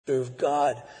serve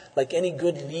God. Like any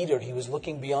good leader, he was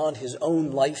looking beyond his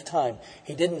own lifetime.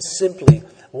 He didn't simply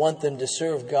want them to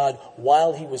serve God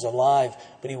while he was alive,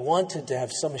 but he wanted to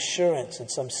have some assurance and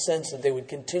some sense that they would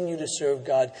continue to serve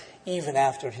God even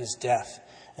after his death.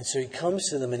 And so he comes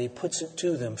to them and he puts it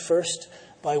to them, first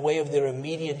by way of their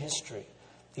immediate history.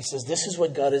 He says, this is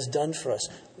what God has done for us.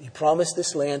 He promised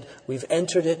this land. We've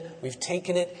entered it. We've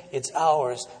taken it. It's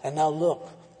ours. And now look,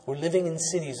 we're living in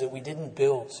cities that we didn't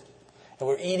build. And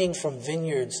we're eating from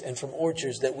vineyards and from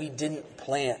orchards that we didn't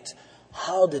plant.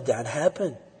 How did that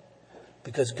happen?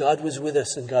 Because God was with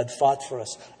us and God fought for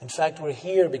us. In fact, we're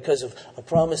here because of a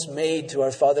promise made to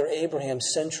our father Abraham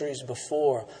centuries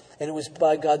before. And it was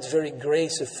by God's very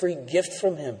grace, a free gift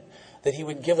from him, that he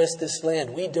would give us this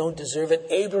land. We don't deserve it.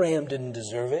 Abraham didn't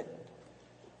deserve it.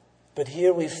 But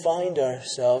here we find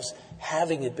ourselves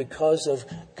having it because of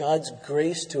God's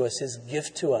grace to us, his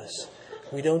gift to us.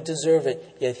 We don't deserve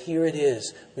it, yet here it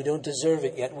is. We don't deserve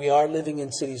it, yet we are living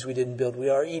in cities we didn't build. We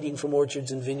are eating from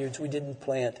orchards and vineyards we didn't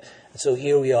plant. And so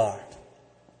here we are.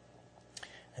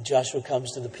 And Joshua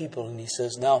comes to the people and he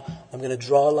says, now I'm going to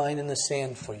draw a line in the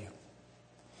sand for you.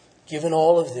 Given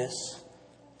all of this,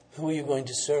 who are you going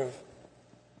to serve?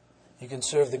 You can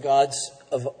serve the gods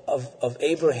of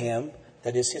Abraham,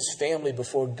 that is his family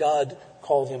before God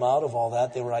called him out of all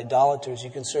that. They were idolaters. You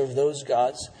can serve those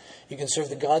gods. You can serve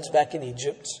the gods back in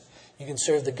Egypt. You can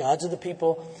serve the gods of the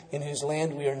people in whose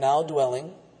land we are now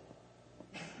dwelling.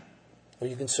 Or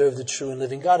you can serve the true and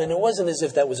living God. And it wasn't as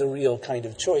if that was a real kind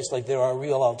of choice, like there are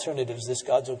real alternatives. This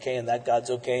God's okay, and that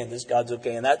God's okay, and this God's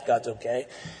okay, and that God's okay.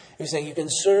 He was saying you can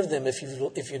serve them if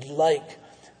you'd like.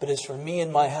 But as for me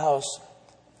and my house,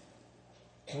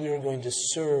 we are going to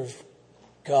serve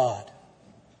God.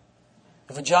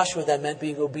 And for Joshua, that meant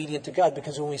being obedient to God.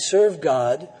 Because when we serve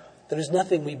God, there is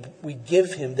nothing we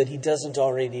give him that he doesn't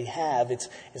already have.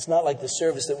 It's not like the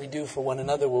service that we do for one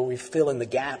another where we fill in the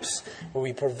gaps, where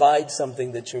we provide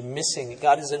something that you're missing.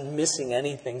 God isn't missing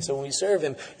anything. So when we serve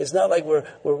him, it's not like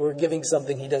we're giving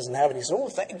something he doesn't have. And he says, oh,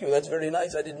 thank you, that's very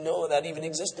nice. I didn't know that even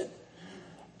existed.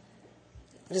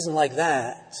 It isn't like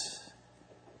that.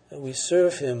 We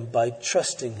serve him by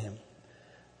trusting him,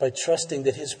 by trusting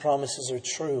that his promises are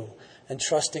true, and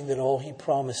trusting that all he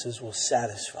promises will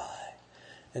satisfy.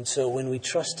 And so when we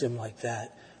trust him like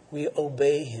that, we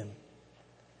obey him.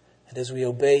 And as we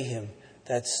obey him,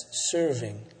 that's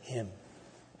serving him.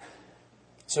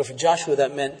 So for Joshua,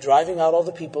 that meant driving out all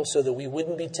the people so that we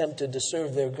wouldn't be tempted to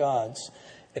serve their gods,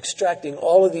 extracting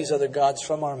all of these other gods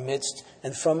from our midst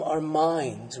and from our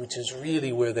minds, which is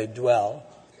really where they dwell.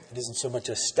 It isn't so much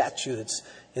a statue that's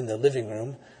in the living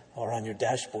room or on your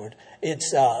dashboard.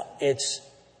 It's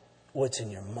what's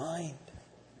in your mind.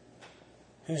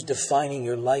 Who's defining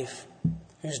your life?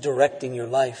 Who's directing your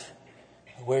life?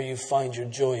 Where you find your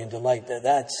joy and delight. So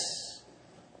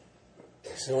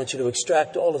I want you to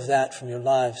extract all of that from your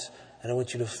lives, and I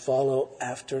want you to follow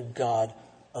after God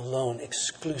alone,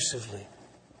 exclusively.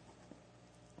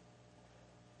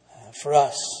 For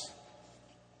us,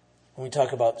 when we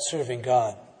talk about serving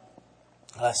God,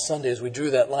 last Sunday as we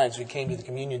drew that line, as we came to the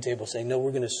communion table saying, no,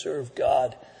 we're going to serve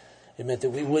God. It meant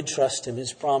that we would trust him,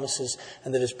 his promises,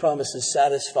 and that his promises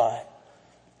satisfy.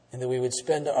 And that we would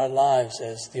spend our lives,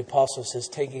 as the apostle says,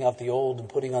 taking out the old and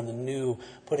putting on the new,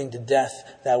 putting to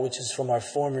death that which is from our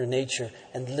former nature,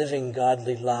 and living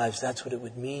godly lives. That's what it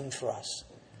would mean for us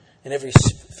in every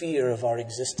sphere of our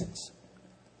existence.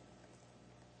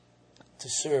 To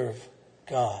serve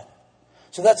God.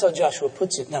 So that's how Joshua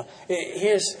puts it. Now,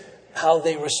 here's how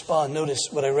they respond. Notice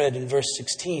what I read in verse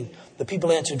 16. The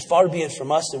people answered, far be it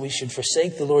from us that we should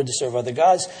forsake the Lord to serve other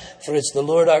gods, for it's the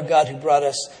Lord our God who brought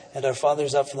us and our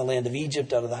fathers up from the land of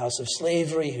Egypt, out of the house of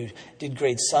slavery, who did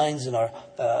great signs in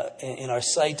our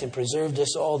sight and preserved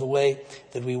us all the way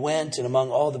that we went, and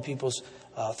among all the peoples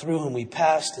through whom we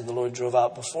passed, and the Lord drove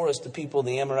out before us the people,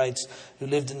 the Amorites, who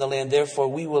lived in the land. Therefore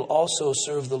we will also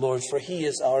serve the Lord, for he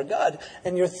is our God.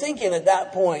 And you're thinking at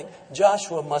that point,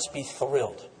 Joshua must be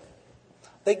thrilled.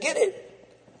 They get it.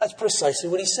 That's precisely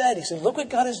what he said. He said, look what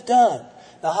God has done.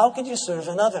 Now how could you serve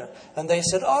another? And they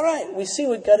said, all right, we see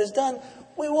what God has done.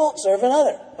 We won't serve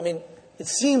another. I mean, it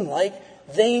seemed like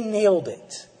they nailed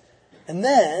it. And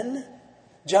then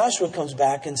Joshua comes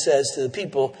back and says to the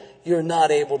people, you're not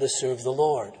able to serve the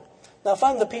Lord. Now if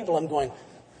I'm the people, I'm going,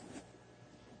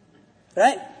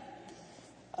 right?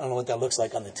 I don't know what that looks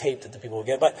like on the tape that the people will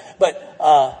get, but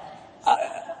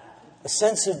a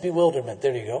sense of bewilderment.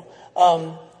 There you go.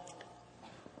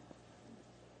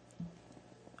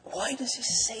 Why does he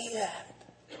say that?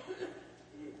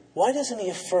 Why doesn't he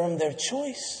affirm their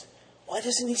choice? Why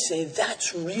doesn't he say,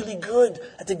 that's really good?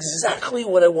 That's exactly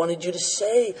what I wanted you to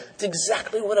say. That's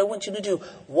exactly what I want you to do.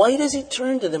 Why does he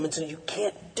turn to them and say, you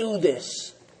can't do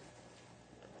this?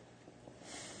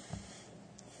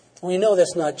 We know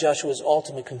that's not Joshua's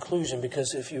ultimate conclusion,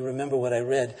 because if you remember what I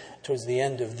read towards the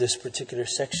end of this particular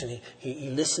section, he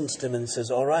listens to them and says,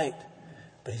 all right.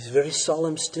 But he's very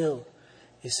solemn still.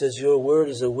 He says, your word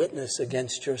is a witness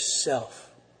against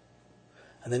yourself.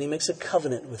 And then he makes a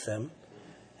covenant with them.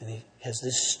 And he has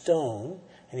this stone.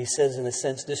 And he says, in a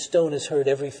sense, this stone has heard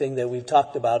everything that we've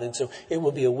talked about. And so it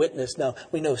will be a witness. Now,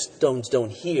 we know stones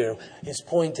don't hear. His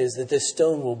point is that this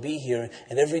stone will be here.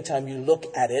 And every time you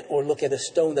look at it or look at a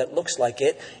stone that looks like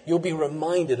it, you'll be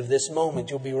reminded of this moment.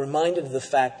 You'll be reminded of the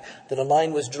fact that a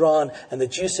line was drawn and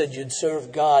that you said you'd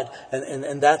serve God.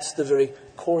 And that's the very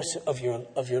course of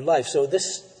your life. So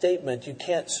this statement, you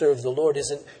can't serve the Lord,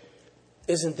 isn't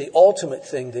the ultimate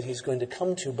thing that he's going to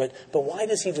come to. But why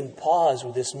does he even pause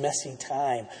with this messy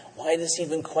time? Why does he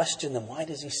even question them? Why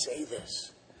does he say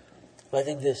this? Well, I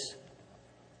think this.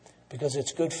 Because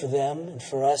it's good for them and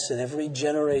for us and every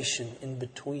generation in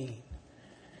between.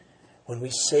 When we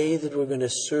say that we're going to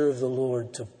serve the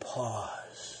Lord, to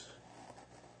pause.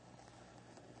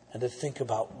 And to think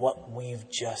about what we've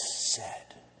just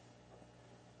said.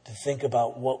 To think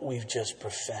about what we've just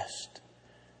professed.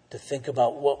 To think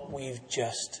about what we've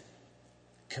just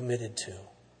committed to.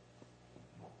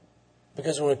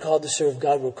 Because when we're called to serve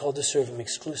God, we're called to serve Him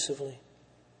exclusively.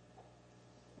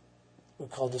 We're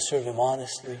called to serve Him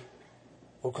honestly.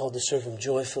 We're called to serve Him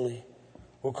joyfully.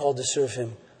 We're called to serve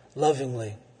Him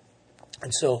lovingly.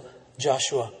 And so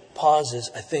Joshua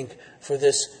pauses, I think, for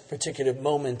this particular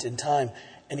moment in time.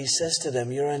 And he says to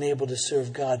them, you're unable to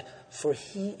serve God, for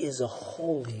He is a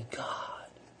holy God.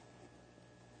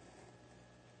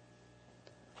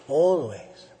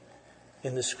 Always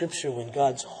in the Scripture, when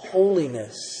God's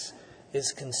holiness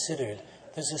is considered,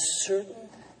 there's a certain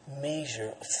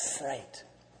measure of fright.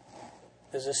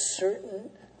 There's a certain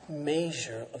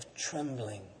measure of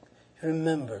trembling. You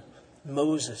remember,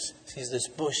 Moses sees this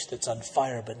bush that's on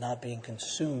fire but not being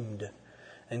consumed.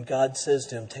 And God says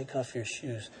to him, take off your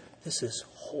shoes. This is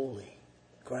holy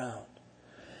ground.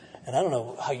 And I don't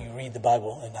know how you read the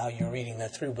Bible and how you're reading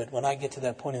that through, but when I get to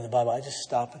that point in the Bible, I just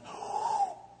stop and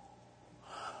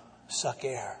suck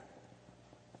air.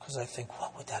 Because I think,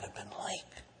 what would that have been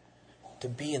like? To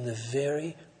be in the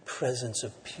very presence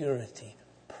of purity,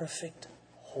 perfect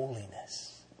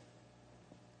holiness.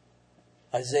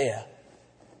 Isaiah,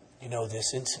 you know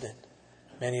this incident.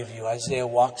 Many of you, Isaiah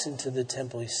walks into the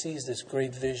temple. He sees this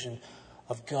great vision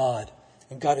of God.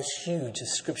 And God is huge. The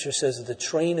Scripture says that the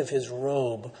train of His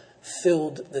robe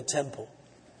filled the temple.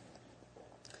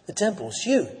 The temple is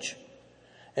huge.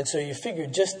 And so you figure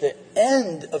just the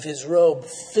end of His robe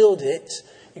filled it.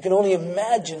 You can only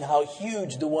imagine how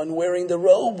huge the one wearing the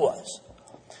robe was.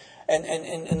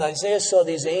 And Isaiah saw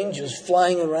these angels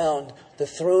flying around the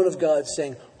throne of God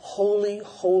saying, holy,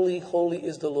 holy, holy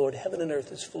is the Lord. Heaven and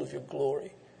earth is full of your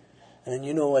glory. And then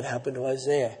you know what happened to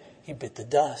Isaiah. He bit the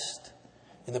dust.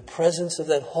 In the presence of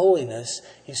that holiness,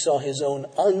 he saw his own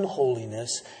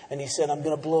unholiness, and he said, I'm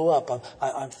going to blow up.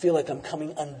 I feel like I'm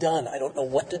coming undone. I don't know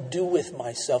what to do with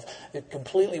myself.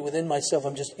 Completely within myself,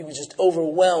 he was just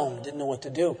overwhelmed, didn't know what to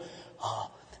do.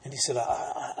 And he said,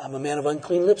 I'm a man of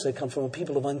unclean lips. I come from a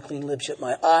people of unclean lips, yet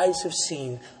my eyes have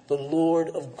seen the Lord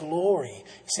of glory.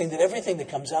 He's saying that everything that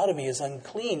comes out of me is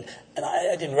unclean. And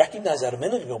I didn't recognize that a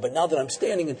minute ago, but now that I'm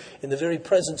standing in the very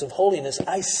presence of holiness,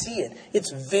 I see it.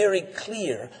 It's very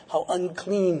clear how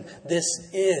unclean this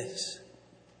is.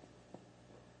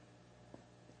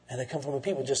 And I come from a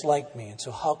people just like me. And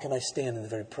so how can I stand in the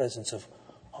very presence of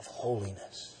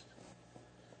holiness?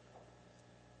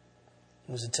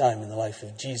 There was a time in the life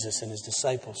of Jesus and His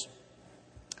disciples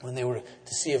when they were at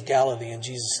the Sea of Galilee, and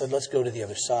Jesus said, let's go to the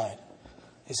other side.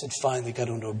 They said, fine. They got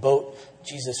into a boat.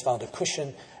 Jesus found a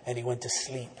cushion and He went to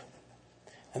sleep.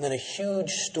 And then a huge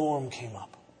storm came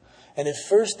up. And at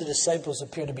first the disciples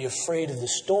appeared to be afraid of the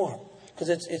storm, because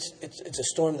it's a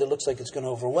storm that looks like it's going to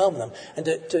overwhelm them. And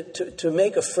to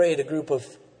make afraid a group of,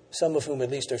 some of whom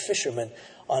at least are fishermen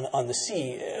on the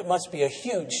sea, it must be a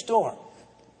huge storm.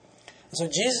 And so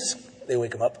Jesus, they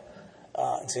wake him up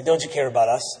and say, don't you care about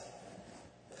us?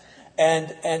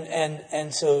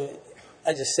 And so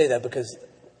I just say that because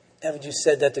haven't you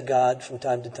said that to God from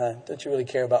time to time? Don't you really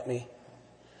care about me?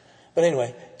 But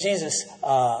anyway, Jesus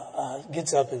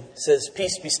gets up and says,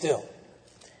 peace, be still.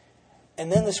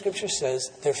 And then the Scripture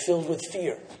says they're filled with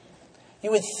fear.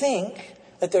 You would think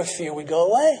that their fear would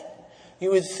go away.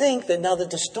 You would think that now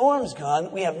that the storm's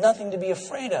gone, we have nothing to be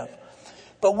afraid of.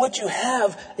 But what you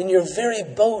have in your very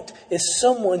boat is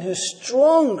someone who's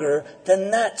stronger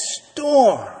than that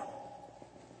storm.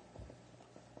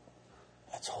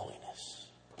 That's holiness.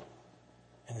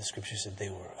 And the scripture said they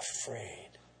were afraid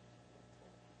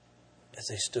as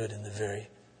they stood in the very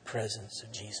presence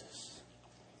of Jesus.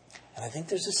 And I think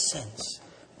there's a sense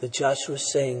that Joshua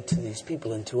is saying to these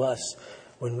people and to us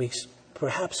when we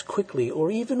perhaps quickly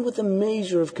or even with a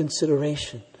measure of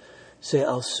consideration say,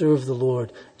 I'll serve the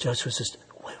Lord. Joshua says,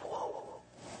 wait, whoa.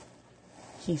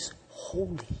 He's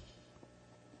holy.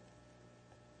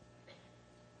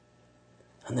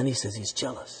 And then he says he's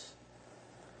jealous.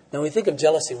 Now, when we think of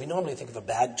jealousy, we normally think of a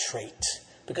bad trait.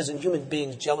 Because in human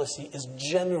beings, jealousy is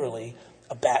generally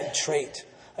a bad trait.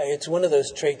 It's one of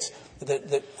those traits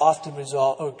that often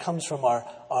comes from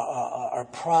our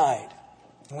pride.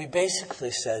 And we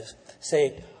basically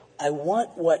say, I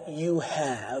want what you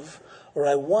have, or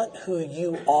I want who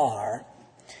you are,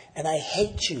 and I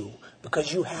hate you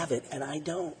because you have it and I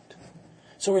don't.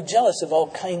 So we're jealous of all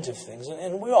kinds of things,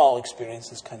 and we all experience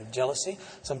this kind of jealousy.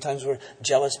 Sometimes we're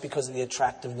jealous because of the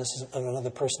attractiveness of another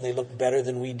person. They look better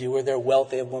than we do, or their wealth,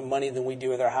 they have more money than we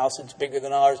do, or their house, it's bigger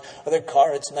than ours, or their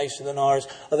car, it's nicer than ours,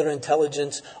 or their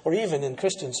intelligence, or even in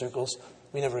Christian circles,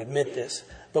 we never admit this,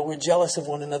 but we're jealous of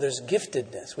one another's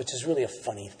giftedness, which is really a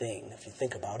funny thing if you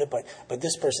think about it. But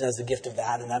this person has the gift of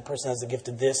that, and that person has the gift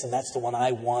of this, and that's the one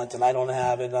I want, and I don't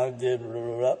have it, and I did. Blah,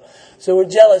 blah, blah. So we're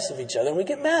jealous of each other, and we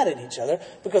get mad at each other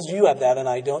because you have that and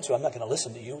I don't, so I'm not going to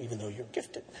listen to you, even though you're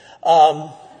gifted.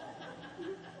 Right?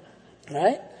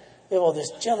 We have all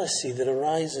this jealousy that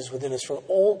arises within us for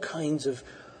all kinds of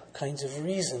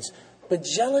reasons. But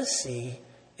jealousy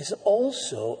is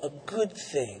also a good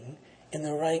thing in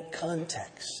the right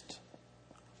context.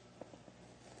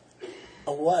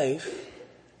 A wife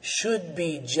should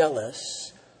be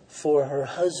jealous for her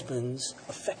husband's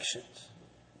affections.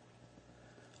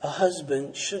 A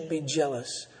husband should be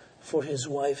jealous for his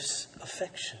wife's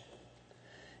affection.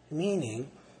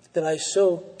 Meaning that I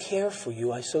so care for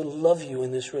you, I so love you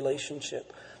in this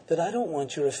relationship, that I don't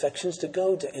want your affections to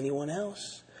go to anyone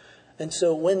else. And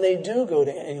so when they do go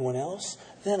to anyone else,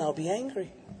 then I'll be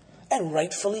angry. And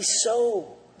rightfully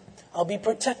so. I'll be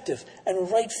protective, and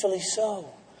rightfully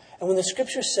so. And when the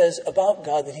scripture says about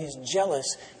God that he's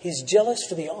jealous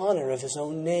for the honor of his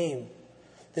own name.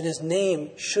 That his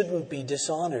name shouldn't be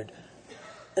dishonored.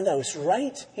 And that was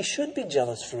right. He should be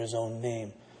jealous for his own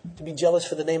name. To be jealous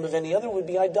for the name of any other would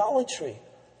be idolatry.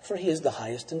 For he is the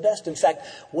highest and best. In fact,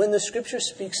 when the scripture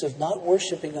speaks of not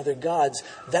worshiping other gods,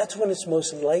 that's when it's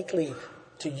most likely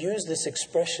to use this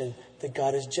expression that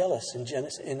God is jealous.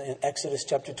 In Exodus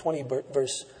chapter 20,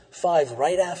 verse 5,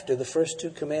 right after the first two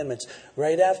commandments,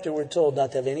 right after we're told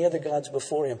not to have any other gods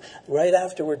before him, right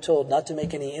after we're told not to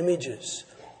make any images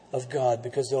of God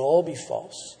because they'll all be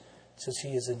false, it says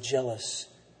he is a jealous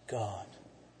God,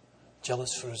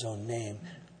 jealous for his own name.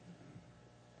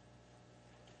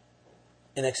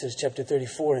 In Exodus chapter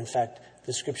 34, in fact,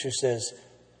 the scripture says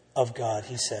of God,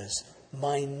 he says,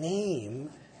 my name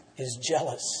is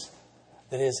jealous.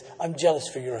 That is, I'm jealous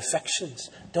for your affections.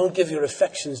 Don't give your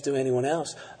affections to anyone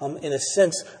else. In a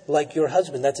sense, like your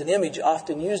husband. That's an image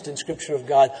often used in Scripture of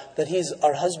God, that he's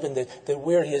our husband, that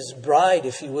we're his bride,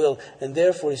 if you will. And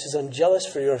therefore, he says, I'm jealous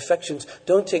for your affections.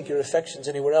 Don't take your affections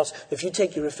anywhere else. If you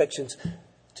take your affections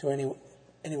to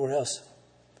anywhere else,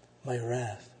 my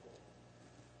wrath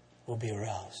will be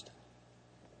aroused.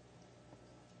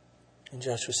 And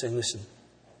Joshua's saying, listen,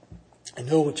 I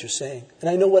know what you're saying. And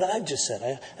I know what I've just said.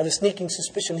 I have a sneaking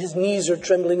suspicion his knees are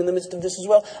trembling in the midst of this as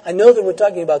well. I know that we're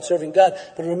talking about serving God.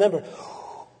 But remember,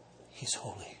 he's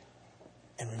holy.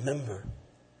 And remember,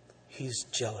 he's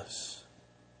jealous.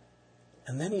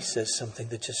 And then he says something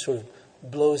that just sort of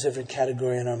blows every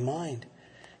category in our mind.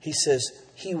 He says,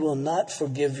 he will not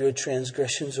forgive your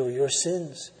transgressions or your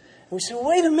sins. And we say,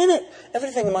 wait a minute.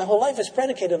 Everything in my whole life is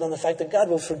predicated on the fact that God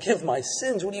will forgive my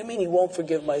sins. What do you mean he won't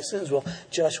forgive my sins? Well,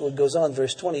 Joshua goes on,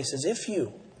 verse 20. He says, if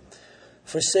you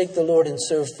forsake the Lord and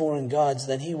serve foreign gods,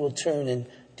 then he will turn and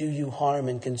do you harm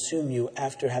and consume you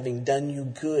after having done you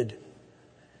good.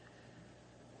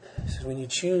 He says, when you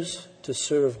choose to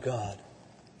serve God,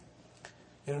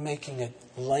 you're making a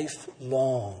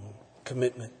lifelong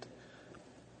commitment.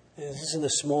 This isn't a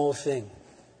small thing.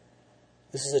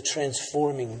 This is a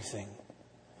transforming thing.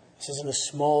 This isn't a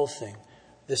small thing.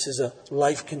 This is a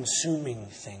life-consuming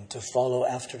thing to follow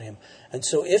after him. And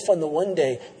so if on the one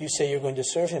day you say you're going to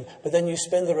serve him, but then you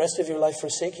spend the rest of your life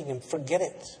forsaking him, forget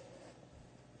it.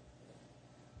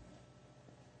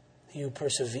 He who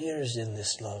perseveres in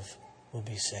this love will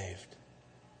be saved.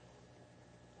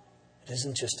 It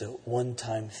isn't just a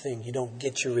one-time thing. You don't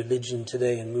get your religion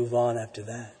today and move on after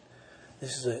that.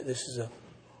 This is a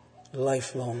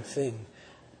lifelong thing.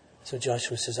 So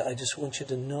Joshua says, I just want you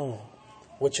to know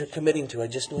what you're committing to. I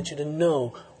just want you to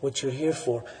know what you're here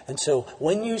for. And so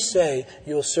when you say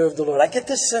you'll serve the Lord, I get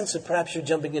this sense that perhaps you're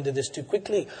jumping into this too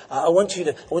quickly. I want you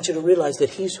to realize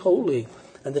that He's holy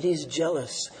and that He's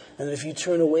jealous, and that if you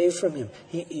turn away from Him,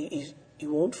 He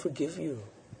won't forgive you.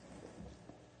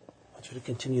 I want you to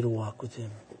continue to walk with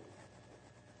Him.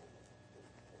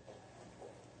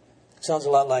 Sounds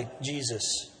a lot like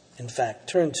Jesus, in fact.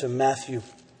 Turn to Matthew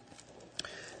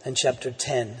and chapter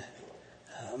 10.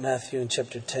 Matthew in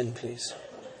chapter 10, please.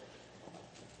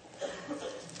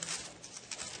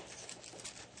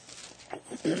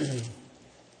 In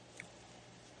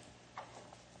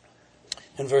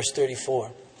verse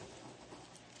 34.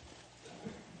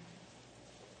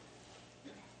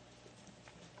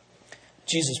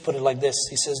 Jesus put it like this.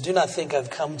 He says, "Do not think I've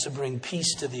come to bring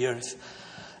peace to the earth.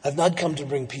 I've not come to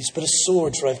bring peace, but a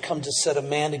sword, for I've come to set a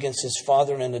man against his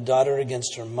father, and a daughter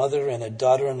against her mother, and a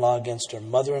daughter-in-law against her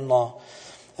mother-in-law.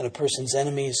 And a person's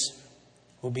enemies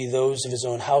will be those of his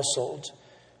own household.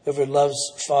 Whoever loves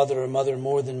father or mother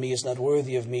more than me is not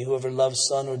worthy of me. Whoever loves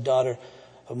son or daughter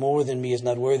more than me is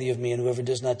not worthy of me. And whoever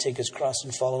does not take his cross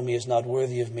and follow me is not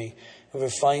worthy of me. Whoever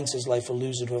finds his life will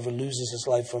lose it. Whoever loses his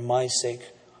life for my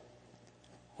sake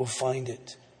will find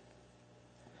it."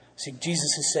 See,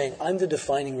 Jesus is saying, I'm the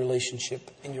defining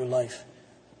relationship in your life.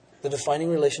 The defining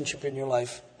relationship in your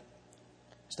life.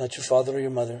 It's not your father or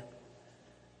your mother.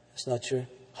 It's not your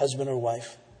husband or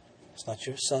wife. It's not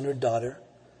your son or daughter.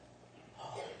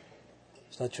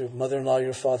 It's not your mother-in-law or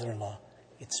your father-in-law.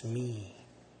 It's me.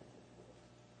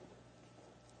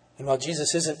 And while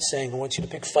Jesus isn't saying, I want you to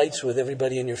pick fights with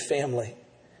everybody in your family,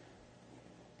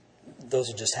 those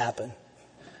will just happen.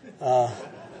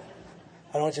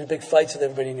 I don't want you to pick fights with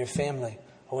everybody in your family.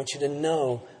 I want you to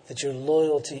know that your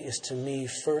loyalty is to me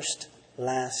first,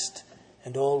 last,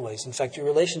 and always. In fact, your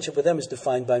relationship with them is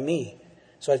defined by me.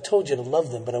 So I've told you to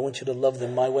love them, but I want you to love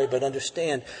them my way. But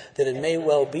understand that it may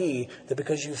well be that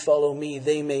because you follow me,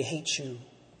 they may hate you.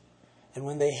 And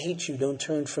when they hate you, don't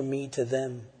turn from me to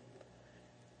them.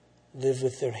 Live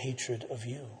with their hatred of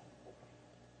you.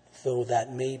 Though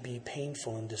that may be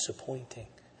painful and disappointing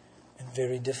and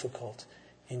very difficult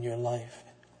in your life.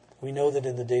 We know that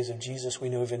in the days of Jesus, we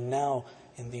know even now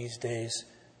in these days,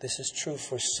 this is true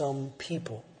for some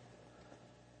people.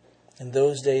 In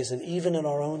those days, and even in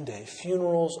our own day,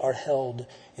 funerals are held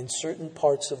in certain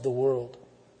parts of the world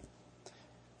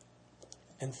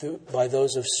and by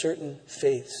those of certain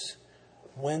faiths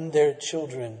when their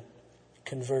children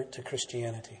convert to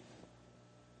Christianity.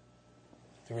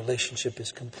 The relationship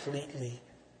is completely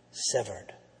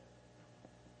severed.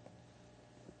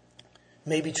 It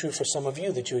may be true for some of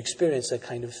you that you experience that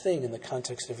kind of thing in the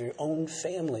context of your own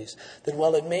families. That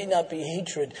while it may not be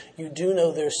hatred, you do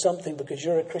know there's something because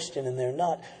you're a Christian and they're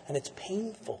not. And it's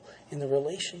painful in the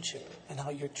relationship and how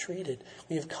you're treated.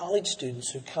 We have college students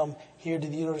who come here to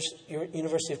the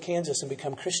University of Kansas and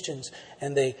become Christians.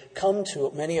 And they come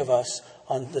to many of us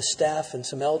on the staff and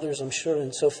some elders, I'm sure,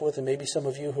 and so forth. And maybe some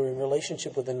of you who are in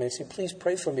relationship with them may say, please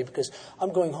pray for me because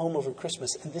I'm going home over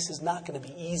Christmas. And this is not going to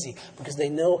be easy because they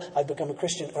know I've become a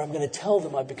Christian, or I'm going to tell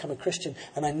them I've become a Christian.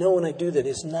 And I know when I do that,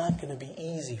 it's not going to be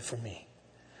easy for me.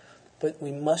 But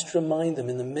we must remind them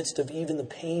in the midst of even the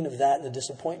pain of that and the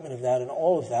disappointment of that and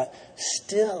all of that,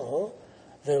 still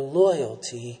their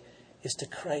loyalty is to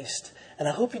Christ. And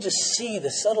I hope you just see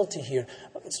the subtlety here.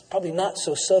 It's probably not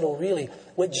so subtle, really.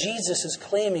 What Jesus is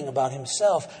claiming about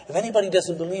himself. If anybody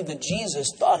doesn't believe that Jesus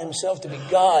thought himself to be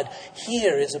God,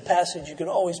 here is a passage you can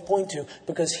always point to,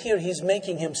 because here he's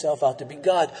making himself out to be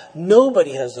God.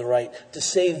 Nobody has the right to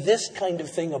say this kind of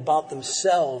thing about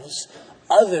themselves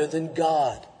other than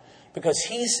God. Because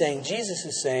he's saying, Jesus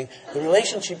is saying, the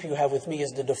relationship you have with me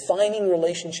is the defining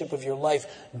relationship of your life.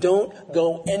 Don't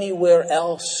go anywhere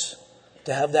else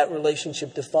to have that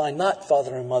relationship defined. Not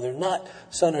father and mother, not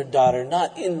son or daughter,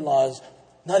 not in-laws,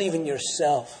 not even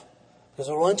yourself. Because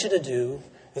what I want you to do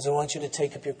is I want you to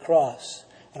take up your cross.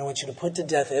 And I want you to put to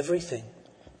death everything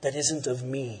that isn't of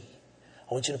me.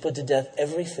 I want you to put to death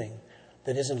everything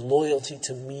that isn't loyalty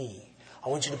to me. I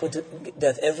want you to put to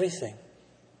death everything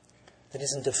that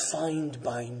isn't defined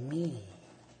by me.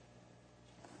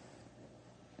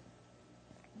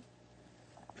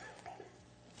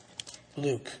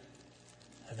 Luke.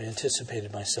 I've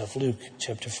anticipated myself. Luke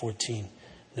chapter 14.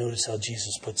 Notice how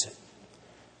Jesus puts it.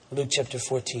 Luke chapter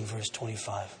 14, verse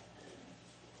 25.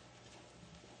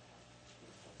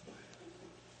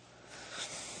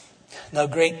 Now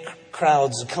great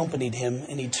crowds accompanied him,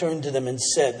 and he turned to them and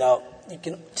said, now you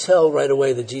can tell right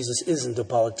away that Jesus isn't a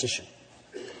politician,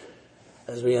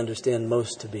 as we understand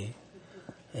most to be.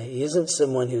 He isn't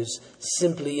someone who's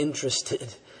simply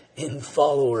interested in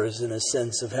followers in a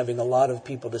sense of having a lot of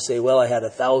people to say, well, I had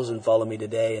 1,000 follow me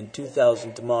today and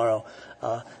 2,000 tomorrow.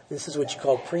 This is what you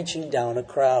call preaching down a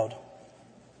crowd.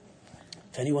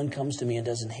 If anyone comes to me and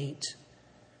doesn't hate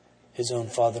his own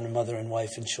father and mother and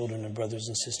wife and children and brothers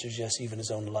and sisters, yes, even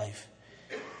his own life,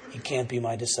 he can't be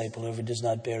my disciple. Whoever does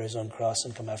not bear his own cross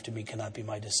and come after me cannot be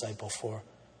my disciple. For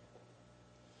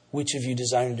which of you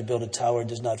desiring to build a tower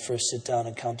does not first sit down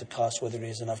and count the cost, whether he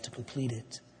has enough to complete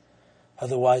it?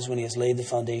 Otherwise, when he has laid the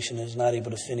foundation and is not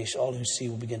able to finish, all who see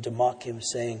will begin to mock him,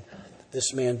 saying,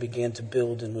 this man began to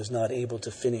build and was not able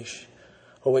to finish.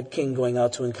 Or what king going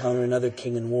out to encounter another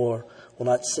king in war will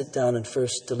not sit down and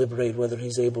first deliberate whether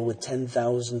he's able with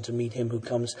 10,000 to meet him who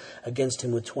comes against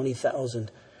him with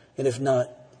 20,000? And if not,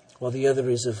 while the other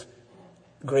is a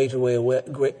great way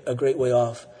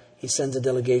off, he sends a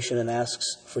delegation and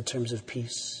asks for terms of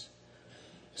peace.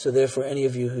 So therefore, any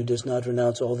of you who does not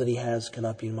renounce all that he has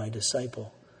cannot be my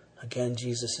disciple. Again,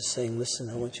 Jesus is saying, listen,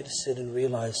 I want you to sit and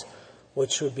realize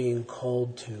what you're being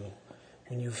called to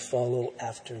when you follow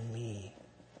after me.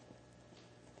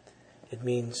 It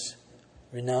means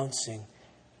renouncing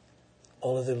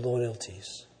all other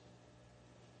loyalties.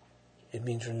 It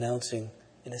means renouncing,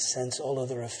 in a sense, all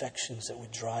other affections that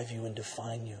would drive you and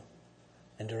define you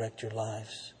and direct your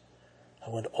lives. I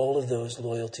want all of those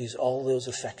loyalties, all those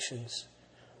affections,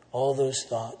 all those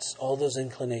thoughts, all those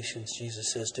inclinations,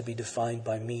 Jesus says, to be defined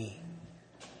by me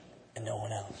and no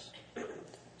one else.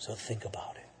 So think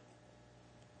about it.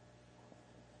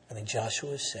 I think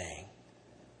Joshua is saying,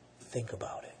 think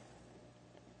about it.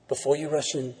 Before you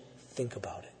rush in, think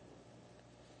about it.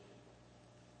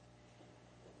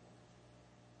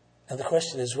 Now the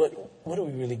question is, what are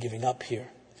we really giving up here?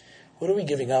 What are we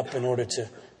giving up in order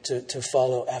to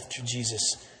follow after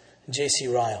Jesus? J.C.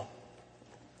 Ryle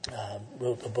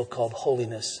wrote a book called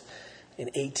Holiness in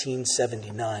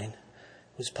 1879. It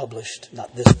was published,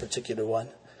 not this particular one.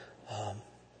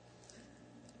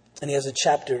 And he has a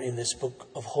chapter in this book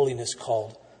of holiness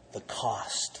called The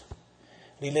Cost.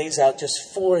 And he lays out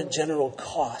just 4 general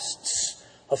costs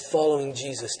of following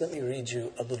Jesus. Let me read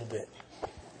you a little bit.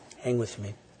 Hang with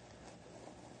me.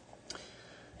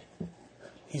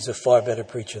 He's a far better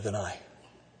preacher than I.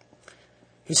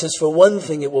 He says, for one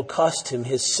thing, it will cost him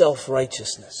his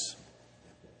self-righteousness.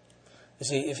 You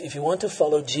see, if you want to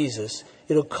follow Jesus,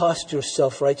 it'll cost your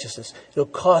self-righteousness. It'll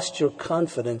cost your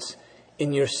confidence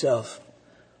in yourself.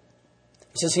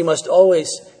 He says he must always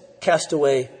cast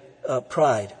away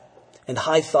pride and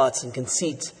high thoughts and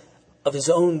conceits of his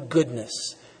own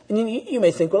goodness. And you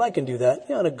may think, well, I can do that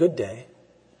on a good day.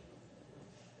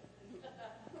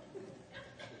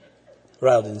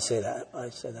 Ryle didn't say that.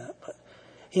 I said that. But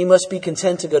he must be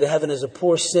content to go to heaven as a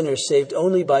poor sinner saved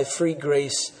only by free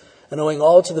grace and owing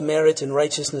all to the merit and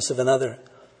righteousness of another.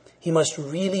 He must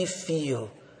really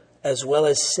feel, as well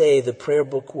as say the prayer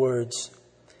book words,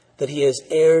 that he has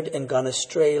erred and gone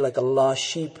astray like a lost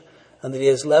sheep, and that he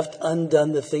has left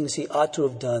undone the things he ought to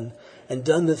have done and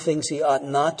done the things he ought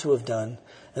not to have done,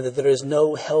 and that there is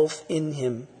no health in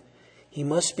him. He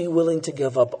must be willing to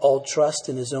give up all trust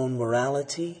in his own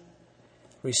morality,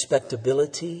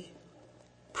 respectability,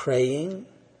 praying,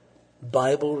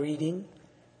 Bible reading,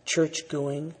 church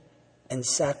going, and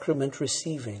sacrament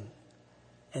receiving,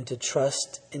 and to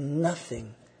trust in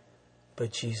nothing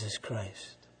but Jesus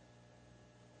Christ.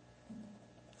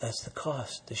 That's the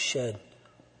cost, to shed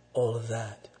all of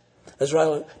that. As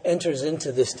Ryle enters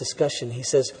into this discussion, he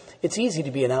says, it's easy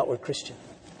to be an outward Christian.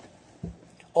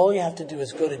 All you have to do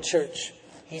is go to church,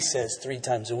 he says, 3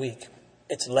 times a week.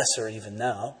 It's lesser even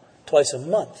now, twice a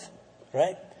month,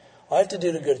 right? All I have to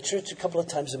do to go to church a couple of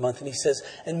times a month, and he says,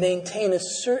 and maintain a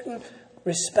certain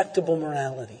respectable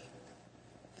morality.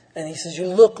 And he says, you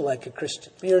look like a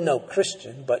Christian. You're no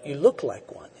Christian, but you look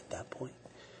like one at that point.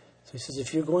 So he says,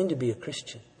 if you're going to be a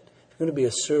Christian, if you're going to be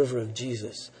a server of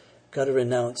Jesus, you've got to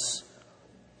renounce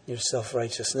your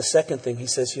self-righteousness. And the second thing, he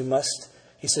says,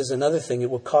 another thing, it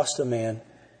will cost a man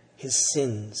his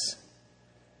sins.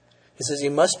 He says,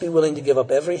 you must be willing to give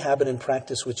up every habit and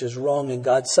practice which is wrong in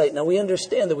God's sight. Now, we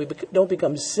understand that we don't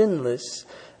become sinless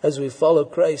as we follow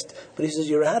Christ. But he says,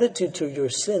 your attitude to your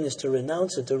sin is to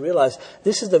renounce it, to realize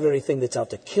this is the very thing that's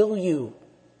out to kill you.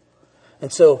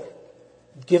 And so,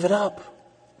 give it up.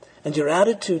 And your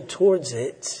attitude towards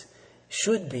it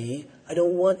should be, I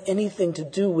don't want anything to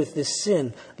do with this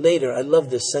sin. Later, I love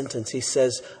this sentence he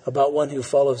says about one who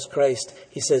follows Christ.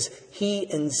 He says, he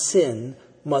and sin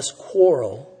must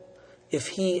quarrel if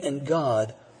he and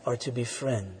God are to be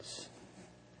friends.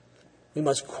 We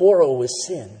must quarrel with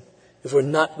sin if we're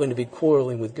not going to be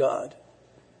quarreling with God.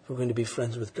 If we're going to be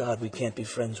friends with God, we can't be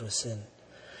friends with sin.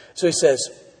 So he says,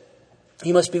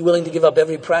 he must be willing to give up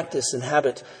every practice and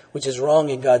habit which is wrong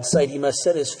in God's sight. He must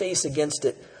set his face against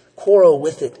it, quarrel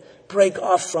with it, break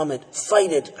off from it,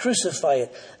 fight it, crucify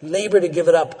it, labor to give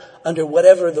it up under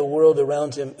whatever the world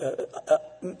around him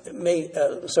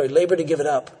labor to give it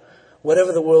up,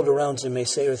 whatever the world around him may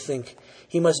say or think.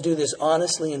 He must do this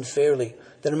honestly and fairly.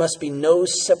 There must be no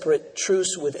separate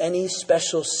truce with any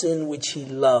special sin which he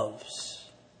loves.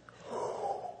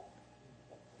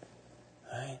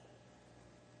 Right?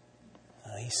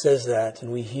 He says that,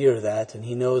 and we hear that, and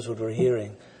he knows what we're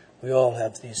hearing. We all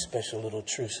have these special little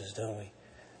truces, don't we?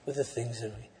 With the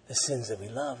sins that we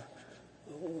love.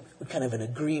 We're kind of in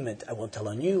agreement. I won't tell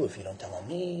on you if you don't tell on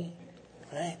me.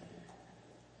 Right?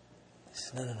 He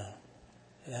says, no.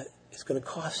 Yeah, it's going to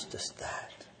cost us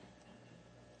that.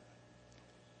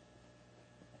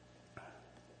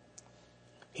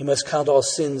 He must count all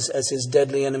sins as his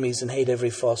deadly enemies and hate every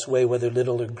false way, whether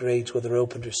little or great, whether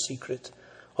open or secret.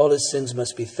 All his sins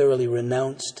must be thoroughly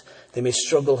renounced. They may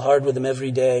struggle hard with him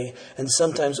every day and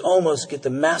sometimes almost get the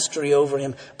mastery over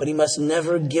him, but he must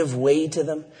never give way to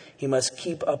them. He must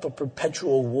keep up a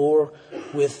perpetual war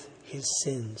with his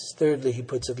sins. Thirdly, he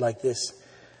puts it like this.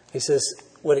 He says,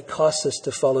 what it costs us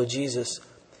to follow Jesus,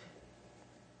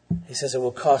 he says it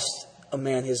will cost a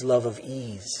man his love of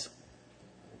ease.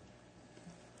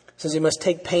 He says he must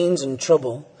take pains and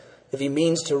trouble if he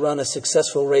means to run a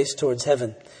successful race towards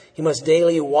heaven. He must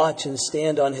daily watch and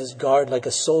stand on his guard like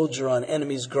a soldier on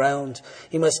enemy's ground.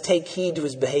 He must take heed to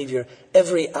his behavior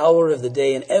every hour of the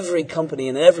day, in every company,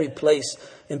 in every place,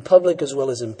 in public as well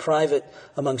as in private,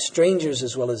 among strangers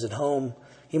as well as at home.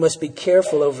 He must be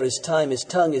careful over his time, his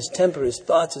tongue, his temper, his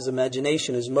thoughts, his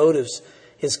imagination, his motives,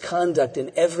 his conduct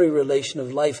in every relation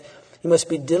of life. He must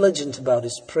be diligent about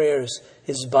his prayers,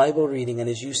 his Bible reading, and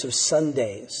his use of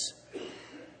Sundays,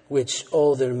 which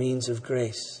all their means of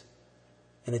grace.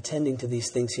 In attending to these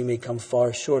things, he may come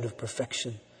far short of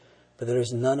perfection, but there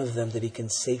is none of them that he can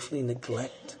safely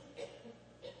neglect.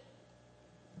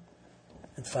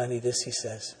 And finally, this he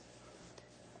says,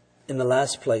 in the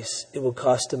last place, it will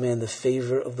cost a man the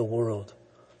favor of the world.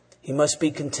 He must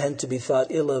be content to be thought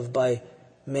ill of by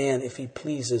man if he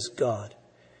pleases God.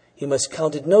 He must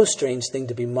count it no strange thing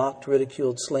to be mocked,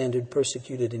 ridiculed, slandered,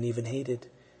 persecuted, and even hated.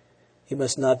 He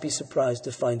must not be surprised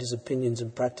to find his opinions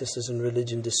and practices in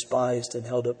religion despised and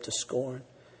held up to scorn.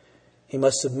 He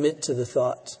must submit to the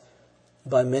thought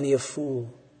by many a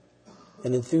fool,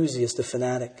 an enthusiast, a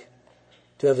fanatic,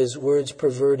 to have his words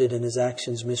perverted and his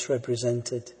actions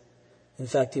misrepresented. In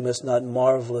fact, he must not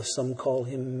marvel if some call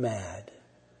him mad.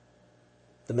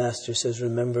 The Master says,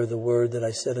 remember the word that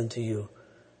I said unto you,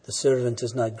 the servant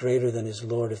is not greater than his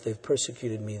Lord. If they've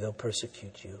persecuted me, they'll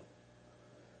persecute you.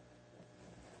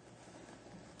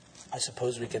 I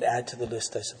suppose we could add to the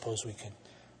list. I suppose we could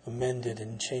amend it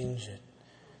and change it.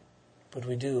 But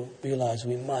we do realize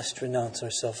we must renounce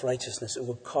our self-righteousness. It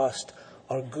will cost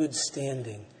our good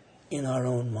standing in our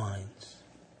own minds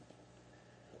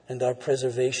and our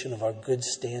preservation of our good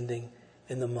standing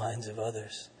in the minds of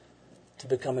others. To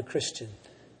become a Christian,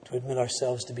 to admit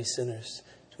ourselves to be sinners,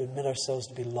 to admit ourselves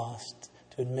to be lost,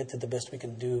 to admit that the best we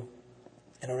can do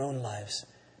in our own lives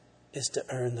is to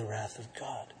earn the wrath of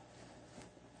God.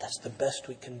 That's the best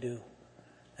we can do.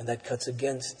 And that cuts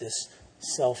against this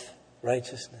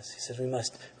self-righteousness. He says we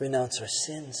must renounce our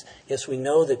sins. Yes, we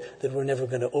know that we're never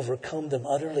going to overcome them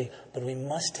utterly, but we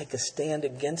must take a stand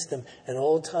against them at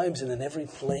all times and in every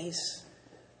place.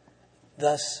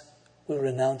 Thus, we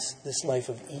renounce this life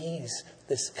of ease,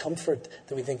 this comfort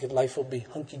that we think that life will be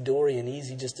hunky-dory and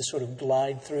easy just to sort of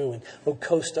glide through and we'll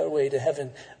coast our way to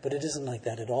heaven. But it isn't like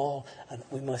that at all. And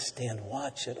we must stand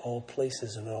watch at all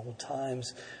places and at all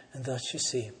times. And thus, you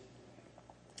see,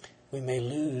 we may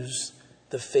lose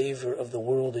the favor of the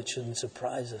world. It shouldn't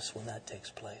surprise us when that takes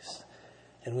place.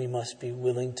 And we must be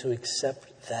willing to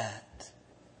accept that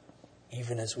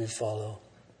even as we follow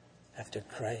after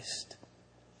Christ.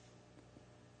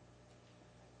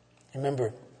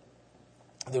 Remember,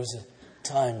 there was a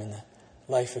time in the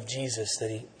life of Jesus that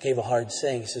he gave a hard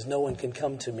saying. He says, no one can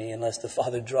come to me unless the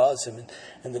Father draws him.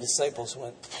 And the disciples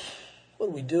went, what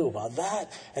do we do about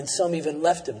that? And some even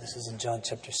left him. This is in John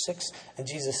chapter 6. And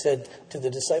Jesus said to the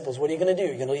disciples, what are you going to do?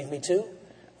 You're going to leave me too?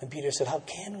 And Peter said, how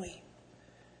can we?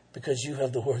 Because you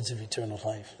have the words of eternal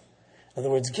life. In other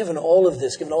words, given all of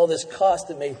this, given all this cost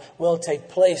that may well take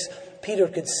place, Peter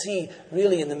could see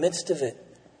really in the midst of it,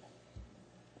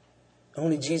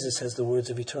 only Jesus has the words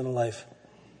of eternal life.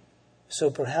 So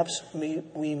perhaps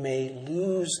we may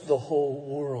lose the whole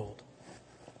world,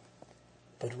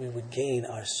 but we would gain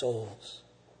our souls.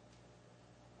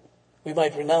 We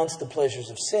might renounce the pleasures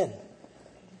of sin.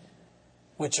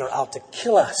 which are out to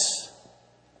kill us,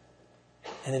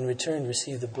 and in return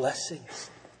receive the blessings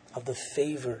of the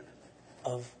favor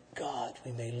of God.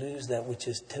 We may lose that which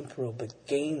is temporal, but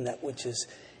gain that which is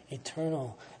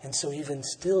eternal. And so even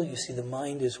still, you see, the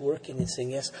mind is working and saying,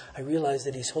 yes, I realize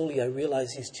that He's holy. I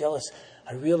realize He's jealous.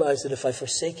 I realize that if I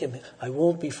forsake Him, I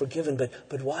won't be forgiven.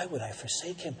 But why would I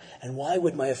forsake Him? And why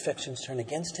would my affections turn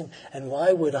against Him? And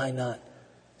why would I not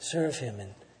serve Him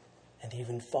and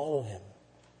even follow Him?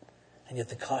 And yet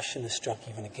the caution is struck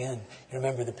even again. You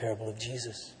remember the parable of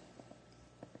Jesus.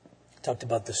 He talked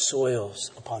about the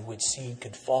soils upon which seed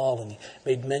could fall. And He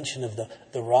made mention of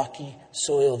the rocky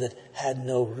soil that had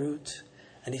no root.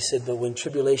 And He said, but when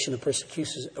tribulation and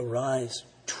persecutions arise,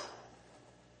 He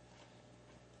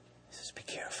says, be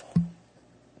careful.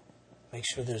 Make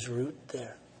sure there's root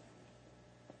there.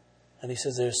 And He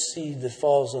says there's seed that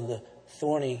falls on the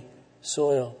thorny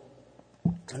soil.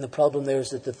 And the problem there is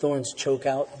that the thorns choke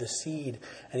out the seed.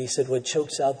 And He said what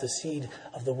chokes out the seed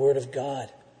of the Word of God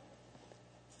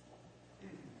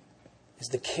is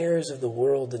the cares of the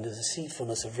world and the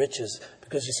deceitfulness of riches.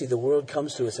 Because you see, the world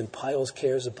comes to us and piles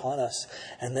cares upon us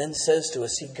and then says to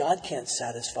us, see, God can't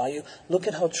satisfy you. Look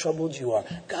at how troubled you are.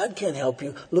 God can't help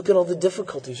you. Look at all the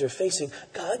difficulties you're facing.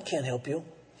 God can't help you.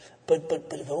 But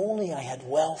if only I had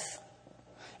wealth.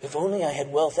 If only I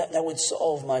had wealth, that would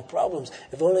solve my problems.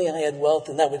 If only I had wealth,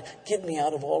 then that would get me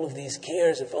out of all of these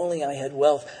cares. If only I had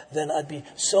wealth, then I'd be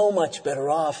so much better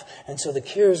off. And so the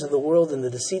cares of the world and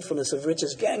the deceitfulness of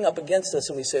riches gang up against us.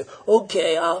 And we say,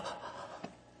 okay,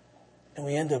 And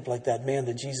we end up like that man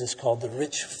that Jesus called the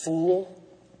rich fool,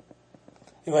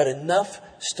 who had enough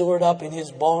stored up in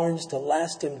his barns to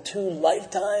last him 2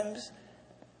 lifetimes.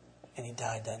 And he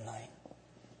died that night.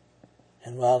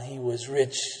 And while he was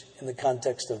rich in the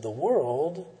context of the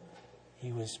world,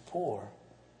 he was poor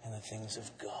in the things of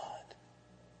God.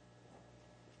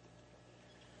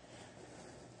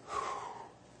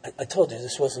 I told you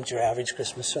this wasn't your average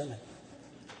Christmas sermon.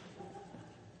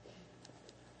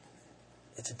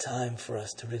 It's a time for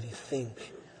us to really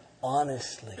think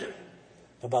honestly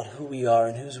about who we are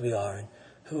and whose we are and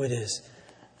who it is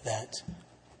that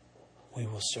we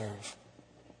will serve.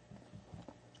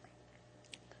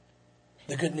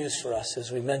 The good news for us, as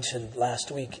we mentioned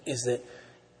last week, is that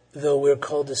though we're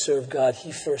called to serve God,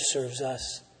 He first serves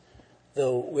us.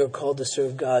 Though we're called to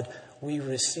serve God, we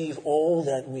receive all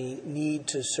that we need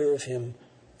to serve Him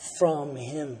from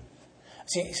Him.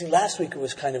 See, last week it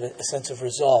was kind of a sense of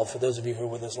resolve. For those of you who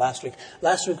were with us last week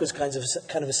was kind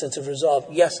of a sense of resolve.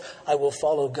 Yes, I will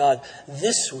follow God.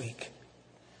 This week,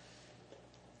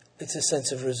 it's a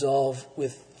sense of resolve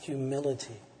with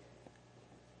humility.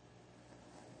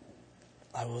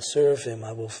 I will serve Him.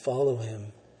 I will follow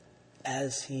Him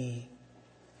as He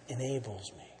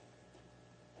enables me.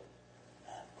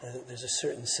 There's a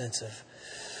certain sense of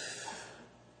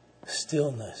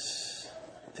stillness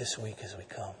this week as we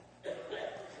come.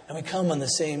 And we come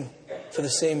for the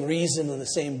same reason and the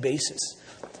same basis.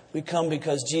 We come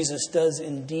because Jesus does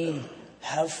indeed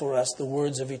have for us the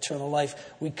words of eternal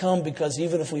life. We come because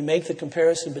even if we make the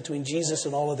comparison between Jesus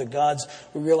and all other gods,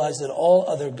 we realize that all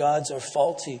other gods are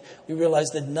faulty. We realize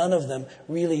that none of them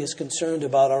really is concerned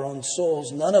about our own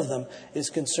souls. None of them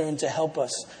is concerned to help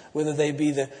us, whether they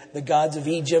be the gods of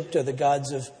Egypt or the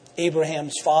gods of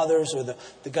Abraham's fathers or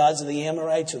the gods of the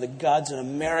Amorites or the gods in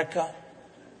America.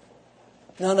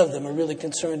 None of them are really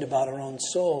concerned about our own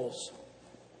souls.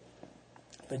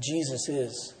 But Jesus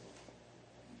is.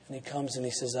 And He comes and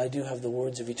He says, I do have the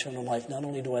words of eternal life. Not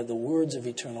only do I have the words of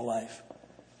eternal life,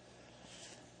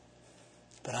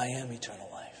 but I am eternal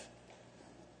life.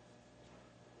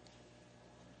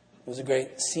 It was a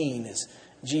great scene as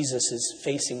Jesus is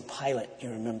facing Pilate, you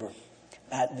remember,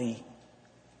 at the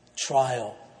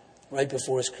trial right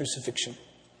before His crucifixion.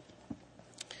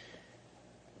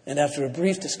 And after a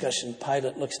brief discussion,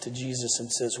 Pilate looks to Jesus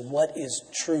and says, what is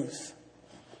truth?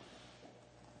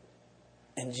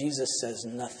 And Jesus says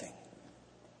nothing.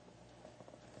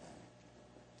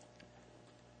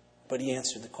 But He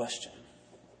answered the question.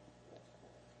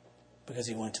 Because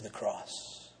He went to the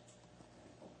cross.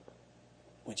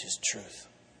 Which is truth.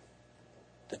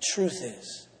 The truth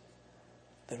is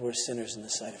that we're sinners in the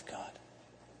sight of God.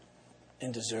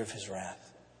 And deserve His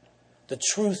wrath. The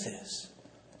truth is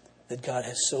that God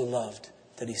has so loved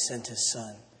that He sent His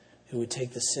Son, who would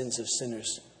take the sins of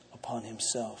sinners upon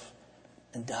Himself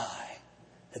and die,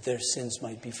 that their sins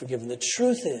might be forgiven. The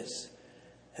truth is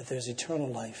that there's eternal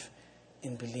life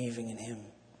in believing in Him.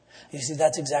 You see,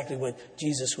 that's exactly what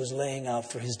Jesus was laying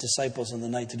out for his disciples on the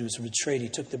night that he was betrayed. He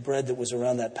took the bread that was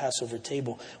around that Passover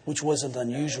table, which wasn't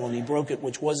unusual, and he broke it,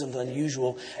 which wasn't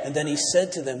unusual. And then he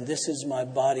said to them, "This is my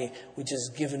body, which is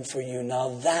given for you." Now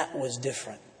that was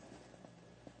different.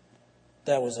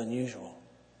 That was unusual.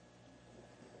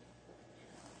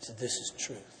 He said, "This is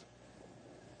truth."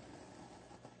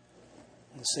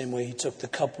 In the same way he took the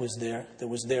cup that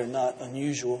was there, not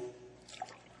unusual.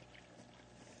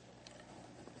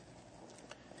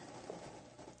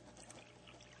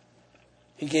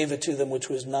 He gave it to them, which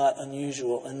was not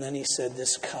unusual. And then he said,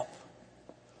 "This cup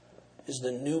is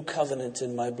the new covenant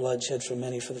in my blood, shed for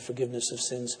many for the forgiveness of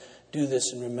sins. Do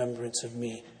this in remembrance of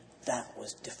me." That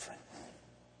was different.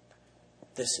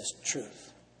 This is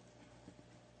truth.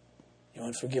 You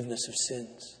want forgiveness of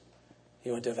sins.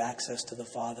 You want to have access to the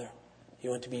Father.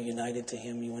 You want to be united to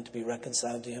him. You want to be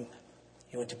reconciled to him.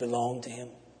 You want to belong to him.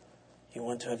 You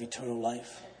want to have eternal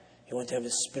life. You want to have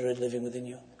his Spirit living within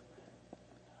you.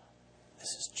 This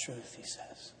is truth, he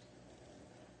says.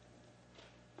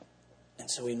 And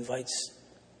so he invites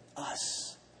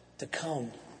us to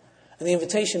come. And the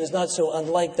invitation is not so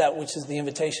unlike that which is the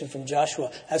invitation from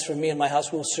Joshua. "As for me and my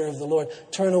house, we will serve the Lord."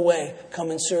 Turn away, come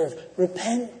and serve.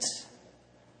 Repent.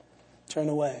 Turn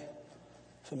away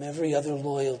from every other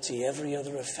loyalty, every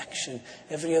other affection,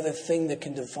 every other thing that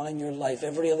can define your life,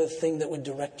 every other thing that would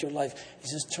direct your life. He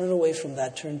says, turn away from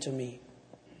that, turn to me.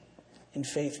 In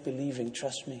faith, believing,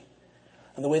 trust me.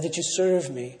 And the way that you serve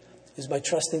me is by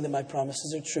trusting that my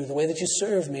promises are true. The way that you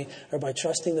serve me are by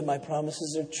trusting that my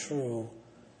promises are true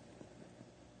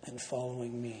and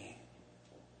following me,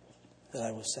 that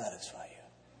I will satisfy you.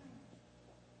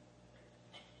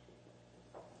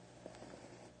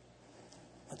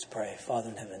 Let's pray. Father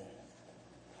in heaven,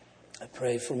 I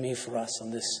pray for me, for us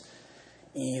on this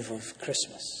eve of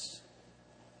Christmas.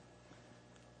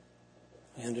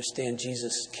 We understand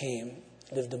Jesus came,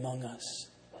 lived among us,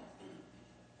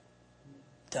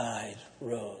 died,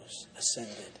 rose,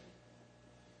 ascended,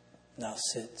 now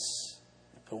sits,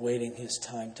 awaiting his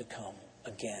time to come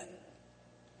again.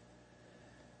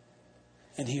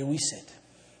 And here we sit.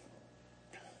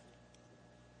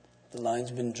 The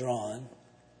line's been drawn.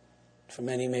 For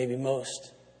many, maybe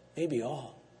most, maybe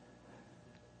all.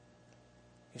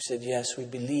 You said, yes, we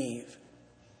believe.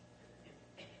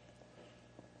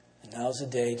 And now's the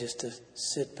day just to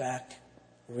sit back,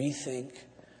 rethink,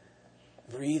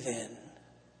 breathe in.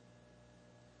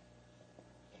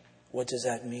 What does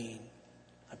that mean?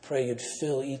 I pray you'd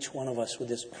fill each one of us with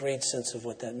this great sense of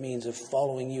what that means, of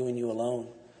following you and you alone,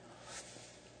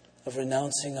 of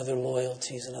renouncing other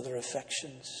loyalties and other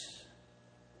affections.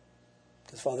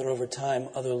 Because, Father, over time,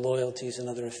 other loyalties and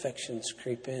other affections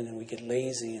creep in and we get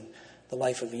lazy and the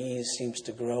life of ease seems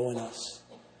to grow in us.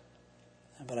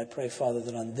 But I pray, Father,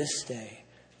 that on this day,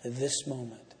 at this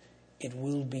moment, it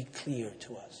will be clear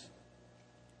to us.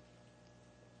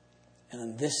 And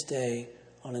on this day,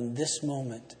 in this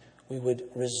moment, we would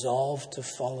resolve to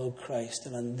follow Christ.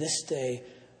 And on this day,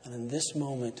 and in this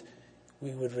moment,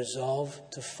 we would resolve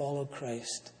to follow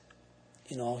Christ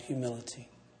in all humility.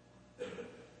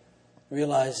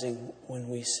 Realizing when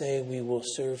we say we will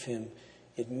serve him,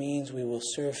 it means we will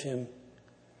serve him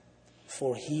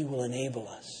for he will enable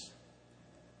us.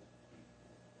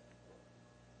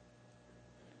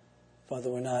 Father,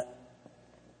 we're not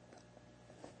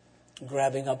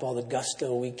grabbing up all the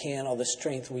gusto we can, all the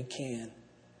strength we can,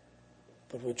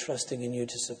 but we're trusting in you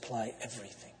to supply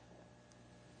everything.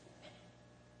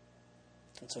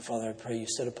 And so, Father, I pray you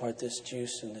set apart this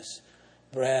juice and this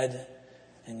bread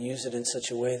and use it in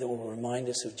such a way that will remind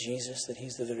us of Jesus, that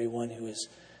he's the very one who has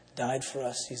died for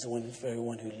us. He's the very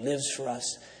one who lives for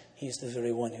us. He's the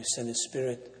very one who sent his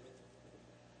Spirit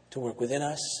to work within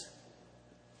us,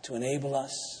 to enable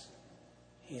us.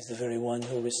 He's the very one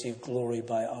who will receive glory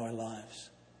by our lives.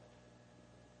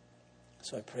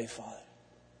 So I pray, Father,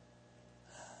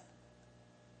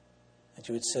 that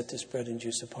you would set this bread and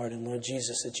juice apart. And Lord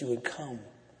Jesus, that you would come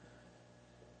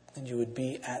and you would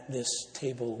be at this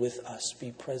table with us,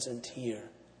 be present here,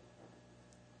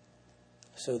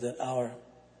 so that our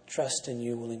trust in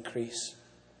you will increase,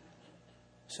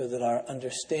 so that our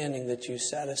understanding that you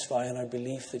satisfy and our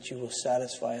belief that you will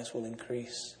satisfy us will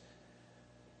increase,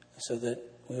 so that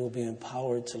we will be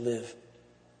empowered to live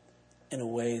in a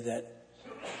way that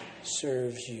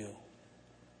serves you.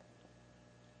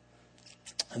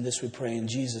 And this we pray in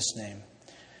Jesus' name.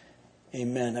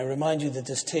 Amen. I remind you that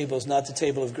this table is not the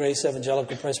table of Grace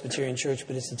Evangelical Presbyterian Church,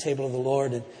 but it's the table of the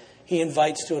Lord. And he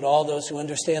invites to it all those who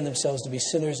understand themselves to be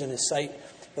sinners in his sight,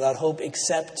 without hope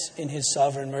except in his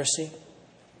sovereign mercy.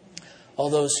 All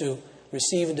those who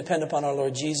receive and depend upon our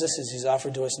Lord Jesus as He's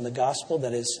offered to us in the gospel,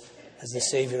 that is, as the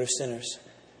Savior of sinners.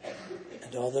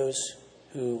 And all those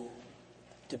who,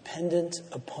 dependent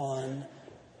upon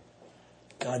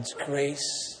God's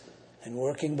grace and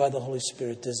working by the Holy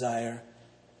Spirit, desire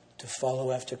to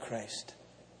follow after Christ,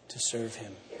 to serve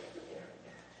Him.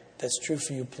 If that's true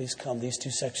for you, please come. These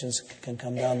two sections can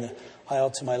come down the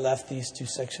aisle to my left, these two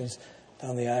sections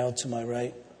down the aisle to my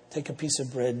right. Take a piece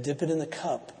of bread, dip it in the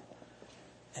cup,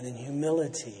 and in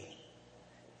humility,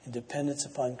 in dependence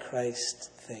upon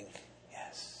Christ, think,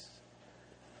 yes,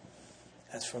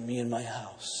 as for me and my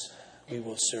house, we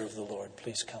will serve the Lord.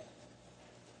 Please come.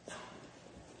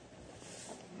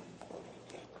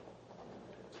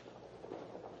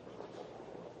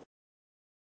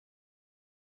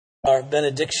 Our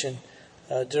benediction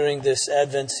during this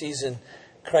Advent season,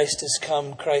 Christ has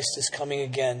come, Christ is coming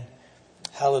again.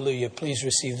 Hallelujah. Please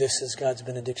receive this as God's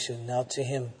benediction. Now to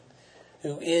Him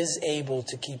who is able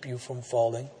to keep you from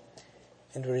falling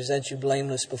and to present you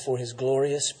blameless before His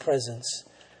glorious presence,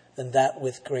 and that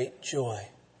with great joy.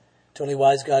 To only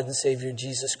wise God and Savior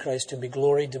Jesus Christ, to be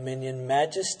glory, dominion,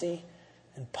 majesty,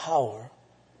 and power,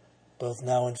 both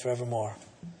now and forevermore.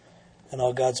 And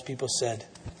all God's people said,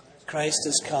 Christ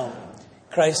has come.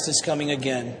 Christ is coming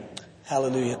again.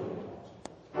 Hallelujah.